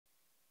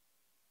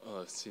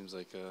it seems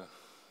like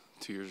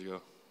 2 years ago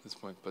at this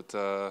point.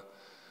 But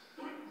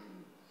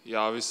yeah,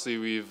 obviously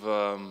we've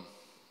I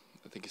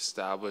think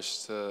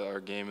established our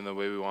game in the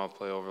way we want to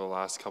play over the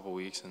last couple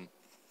weeks, and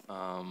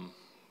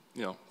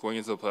you know, going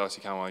into the playoffs,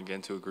 you kind of want to get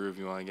into a groove.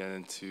 You want to get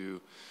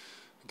into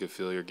a good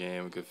feel of your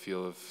game, a good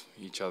feel of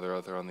each other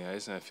out there on the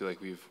ice, and I feel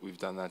like we've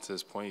done that to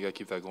this point. You got to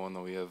keep that going,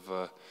 though. We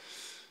have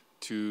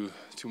two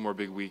more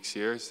big weeks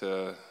here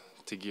to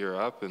gear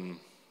up, and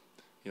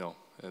you know,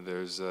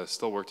 there's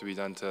still work to be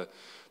done to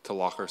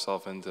lock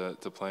ourselves into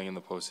playing in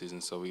the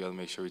postseason. So we got to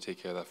make sure we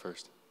take care of that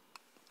first.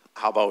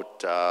 How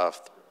about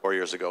 4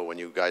 years ago when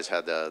you guys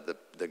had the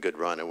good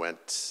run and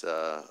went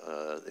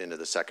into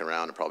the second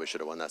round and probably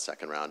should have won that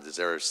second round? Is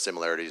there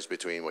similarities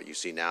between what you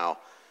see now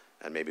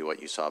and maybe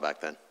what you saw back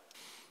then?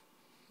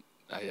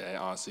 I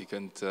honestly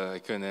couldn't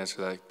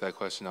answer that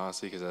question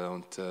honestly, because I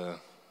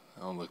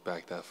don't look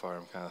back that far.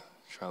 I'm kind of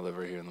trying to live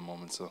right here in the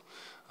moment. So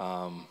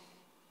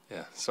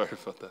yeah, sorry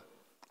about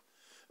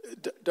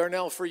that.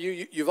 Darnell, for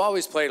you, you've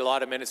always played a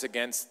lot of minutes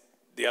against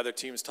the other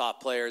team's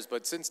top players,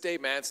 but since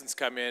Dave Manson's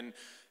come in,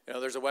 you know,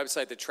 there's a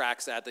website that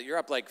tracks that you're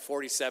up like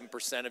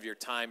 47% of your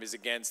time is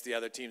against the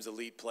other team's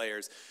elite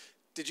players.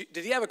 Did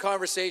he have a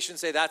conversation,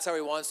 say that's how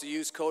he wants to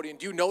use Cody? And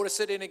do you notice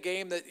it in a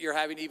game that you're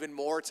having even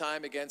more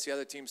time against the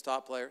other team's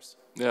top players?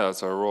 Yeah,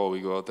 that's our role. We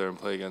go out there and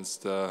play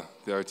against the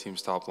other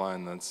team's top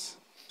line.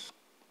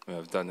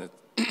 I've done it.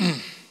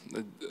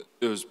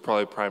 It was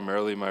probably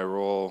primarily my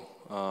role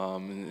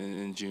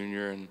in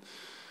junior,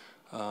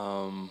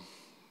 and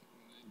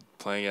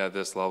playing at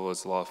this level,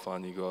 it's a lot of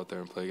fun. You go out there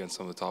and play against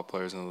some of the top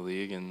players in the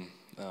league, and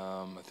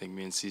I think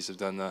me and Cease have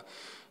done a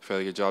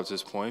fairly good job to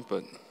this point,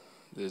 but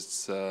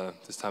this time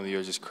of the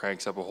year just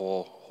cranks up a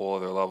whole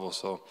other level.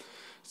 So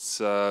it's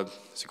a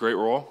great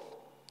role.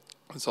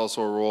 It's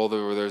also a role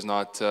where there's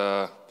not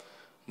a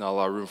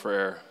lot of room for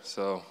error.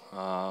 So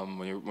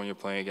when you're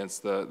playing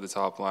against the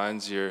top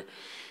lines,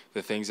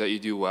 the things that you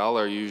do well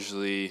are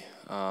usually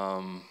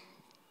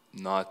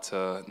not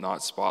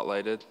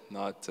spotlighted,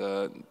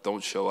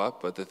 don't show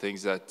up. But the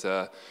things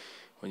that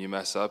when you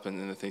mess up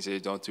and the things that you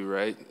don't do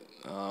right,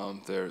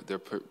 they're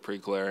pretty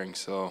glaring.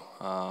 So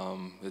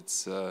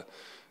it's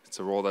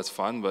a role that's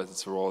fun, but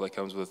it's a role that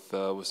comes with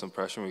some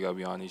pressure. We got to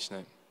be on each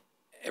night.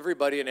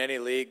 Everybody in any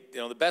league, you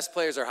know, the best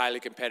players are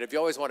highly competitive. You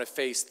always want to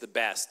face the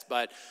best,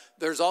 but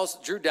there's also,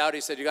 Drew Doughty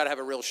said you got to have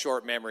a real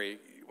short memory.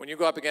 When you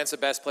go up against the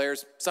best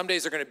players, some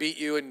days they're going to beat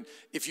you, and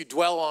if you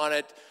dwell on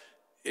it,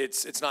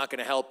 it's not going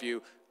to help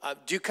you.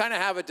 Do you kind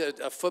of have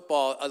a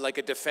football, like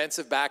a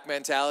defensive back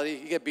mentality?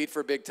 You get beat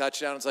for a big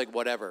touchdown, it's like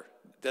whatever,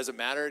 doesn't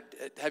matter.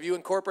 Have you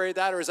incorporated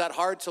that, or is that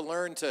hard to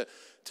learn to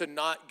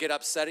not get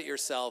upset at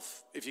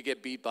yourself if you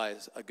get beat by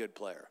a good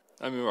player?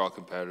 I mean, we're all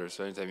competitors,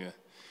 so anytime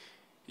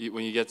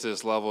when you get to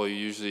this level, you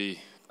usually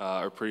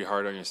are pretty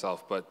hard on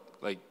yourself. But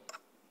like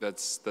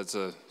that's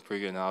a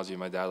pretty good analogy.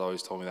 My dad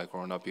always told me that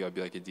growing up, you gotta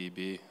be like a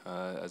DB.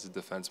 As a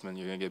defenseman,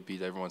 you're gonna get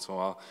beat every once in a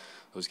while.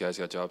 Those guys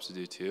got jobs to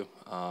do too.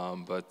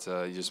 But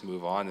you just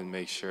move on and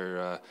make sure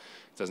it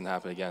doesn't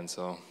happen again.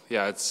 So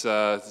yeah, it's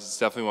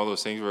definitely one of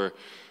those things where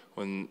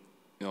when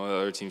the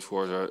other team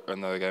scores or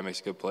another guy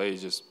makes a good play, you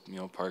just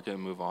park it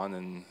and move on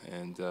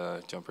and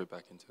jump right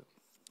back into it.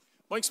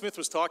 Mike Smith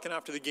was talking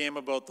after the game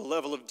about the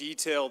level of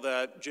detail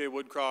that Jay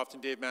Woodcroft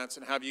and Dave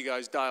Manson have you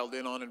guys dialed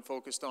in on and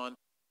focused on.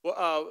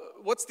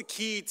 What's the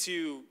key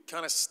to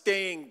kind of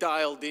staying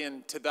dialed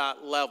in to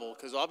that level?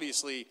 Because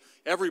obviously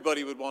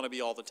everybody would want to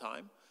be all the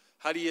time.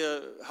 How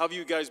have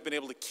you guys been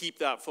able to keep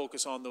that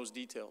focus on those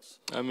details?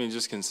 I mean,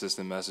 just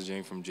consistent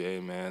messaging from Jay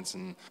and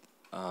Manson,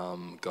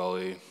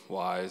 Gully,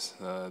 Wise,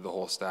 the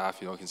whole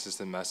staff.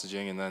 Consistent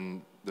messaging, and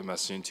then the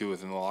messaging too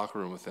within the locker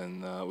room,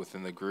 within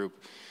the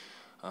group.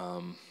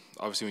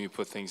 Obviously, when you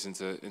put things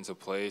into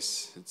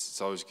place, it's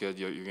always good.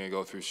 You're going to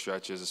go through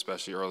stretches,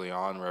 especially early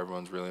on, where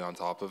everyone's really on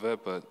top of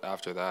it. But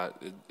after that,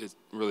 it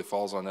really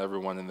falls on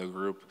everyone in the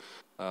group,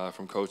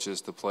 from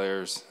coaches to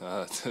players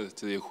to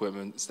the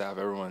equipment staff,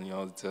 everyone.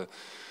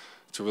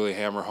 To really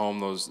hammer home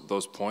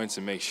those points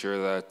and make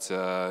sure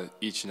that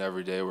each and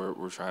every day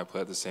we're trying to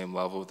play at the same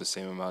level with the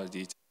same amount of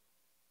detail.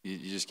 You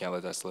just can't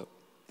let that slip.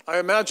 I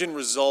imagine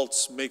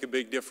results make a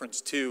big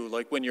difference too.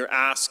 Like when you're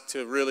asked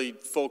to really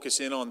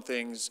focus in on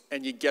things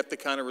and you get the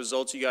kind of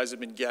results you guys have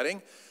been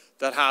getting,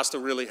 that has to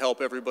really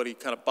help everybody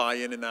kind of buy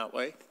in that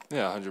way.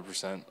 Yeah,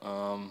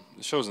 100%.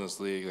 It shows in this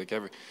league. Like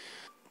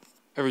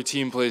every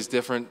team plays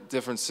different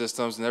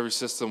systems, and every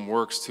system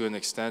works to an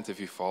extent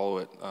if you follow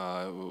it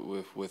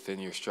within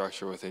your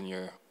structure, within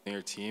your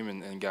team,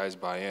 and guys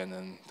buy in,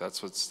 and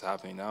that's what's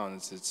happening now, and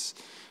it's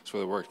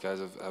really worked. Guys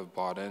have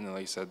bought in, and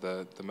like you said,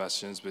 the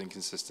messaging has been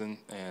consistent,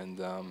 and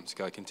it's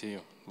got to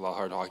continue. A lot of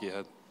hard hockey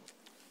ahead.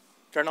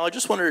 Darnell, I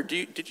just wondered,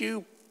 did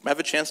you have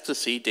a chance to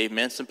see Dave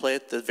Manson play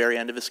at the very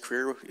end of his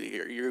career?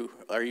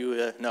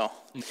 No.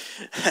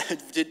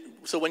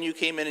 So when you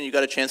came in and you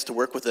got a chance to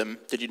work with him,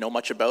 did you know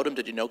much about him?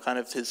 Did you know kind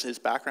of his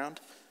background?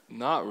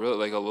 Not really,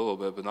 like a little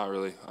bit, but not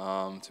really,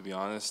 to be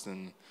honest.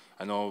 And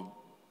I know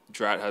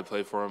Drat had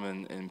played for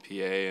him in PA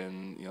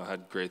and,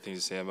 had great things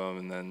to say about him.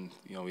 And then,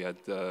 we had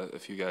a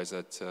few guys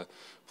that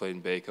played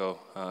in Baco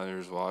under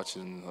his watch.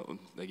 And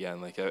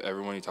again, like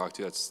everyone you talk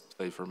to that's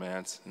played for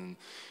Mance. And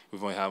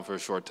we've only had him for a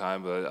short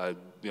time, but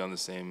I'd be on the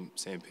same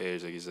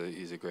page. Like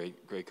he's a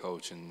great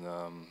coach. And,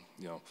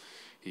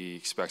 he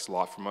expects a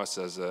lot from us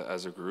as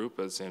a group.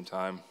 At the same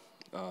time,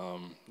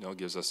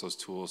 gives us those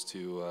tools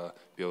to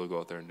be able to go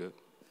out there and do it.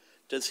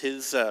 Does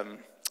his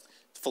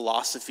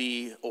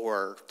philosophy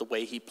or the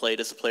way he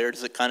played as a player,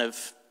 does it kind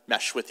of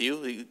mesh with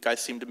you? You guys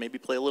seem to maybe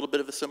play a little bit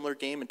of a similar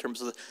game in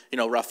terms of,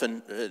 rough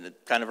and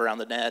kind of around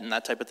the net and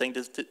that type of thing.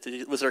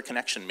 Was there a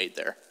connection made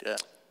there?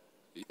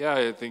 Yeah,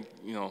 I think,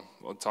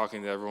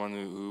 talking to everyone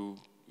who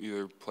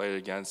either played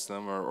against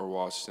him or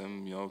watched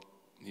him,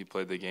 he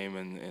played the game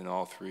in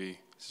all three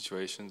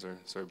situations,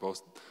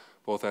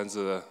 both ends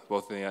of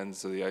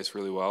the ice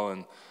really well,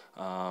 and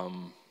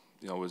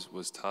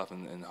was tough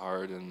and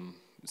hard, and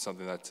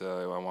something that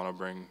I want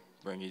to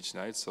bring each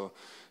night. So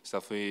it's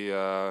definitely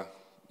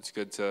it's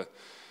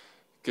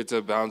good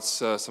to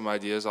bounce some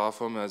ideas off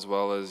him, as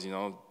well as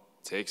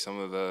take some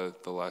of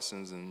the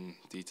lessons and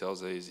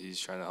details that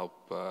he's trying to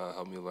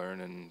help me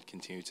learn and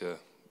continue to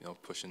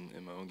push in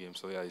my own game.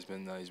 So yeah, he's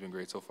been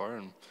great so far,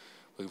 and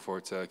looking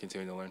forward to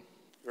continuing to learn.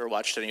 You ever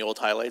watched any old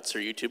highlights or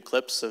YouTube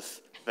clips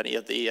of any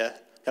of the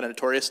kind of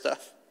notorious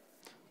stuff?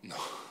 No,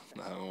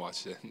 I haven't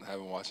watched it. I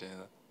haven't watched any of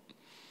that.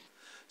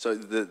 So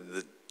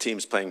the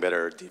team's playing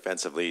better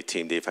defensively,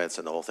 team defense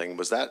and the whole thing.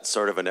 Was that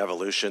sort of an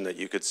evolution that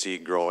you could see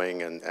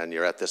growing and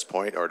you're at this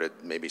point, or did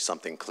maybe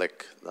something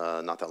click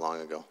not that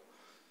long ago?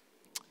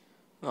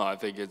 No, I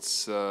think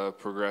it's a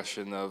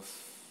progression of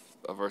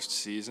our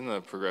season,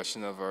 a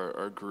progression of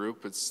our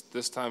group. It's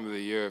this time of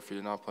the year, if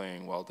you're not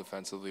playing well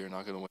defensively, you're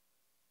not going to win.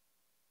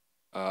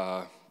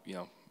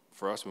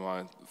 For us, we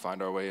want to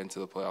find our way into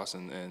the playoffs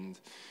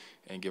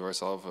and give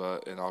ourselves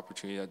an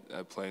opportunity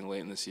at playing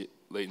late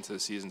into the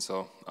season.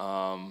 So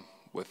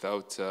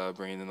without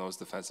bringing in those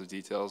defensive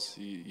details,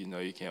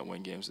 you can't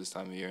win games this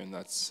time of the year, and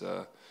that's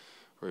where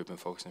we've been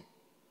focusing.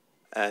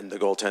 And the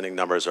goaltending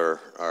numbers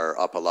are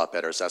up a lot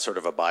better. Is that sort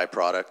of a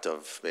byproduct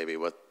of maybe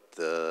what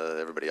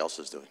everybody else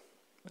is doing?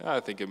 Yeah, I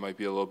think it might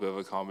be a little bit of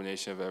a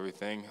combination of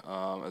everything.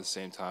 At the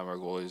same time, our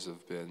goalies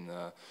have been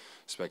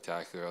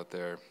spectacular out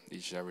there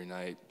each and every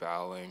night,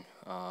 battling.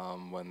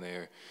 When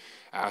they're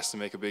asked to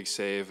make a big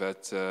save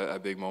at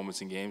big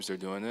moments in games, they're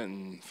doing it.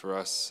 And for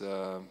us,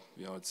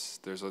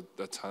 there's a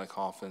ton of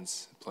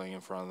confidence playing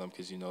in front of them,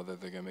 because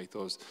that they're going to make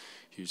those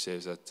huge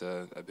saves at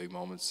big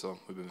moments. So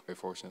we've been very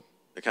fortunate.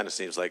 It kind of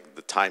seems like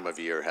the time of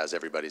year has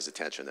everybody's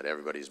attention, that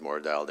everybody's more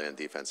dialed in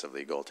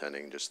defensively,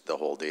 goaltending, just the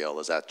whole deal.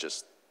 Is that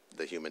just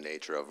the human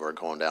nature of we're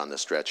going down the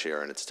stretch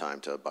here and it's time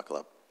to buckle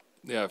up?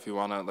 Yeah, if you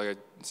want to, like I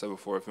said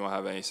before, if you want to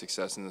have any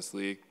success in this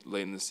league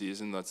late in the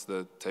season, that's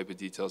the type of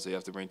details that you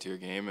have to bring to your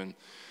game. And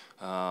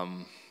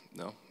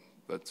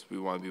we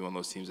want to be one of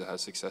those teams that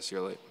has success here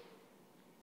late.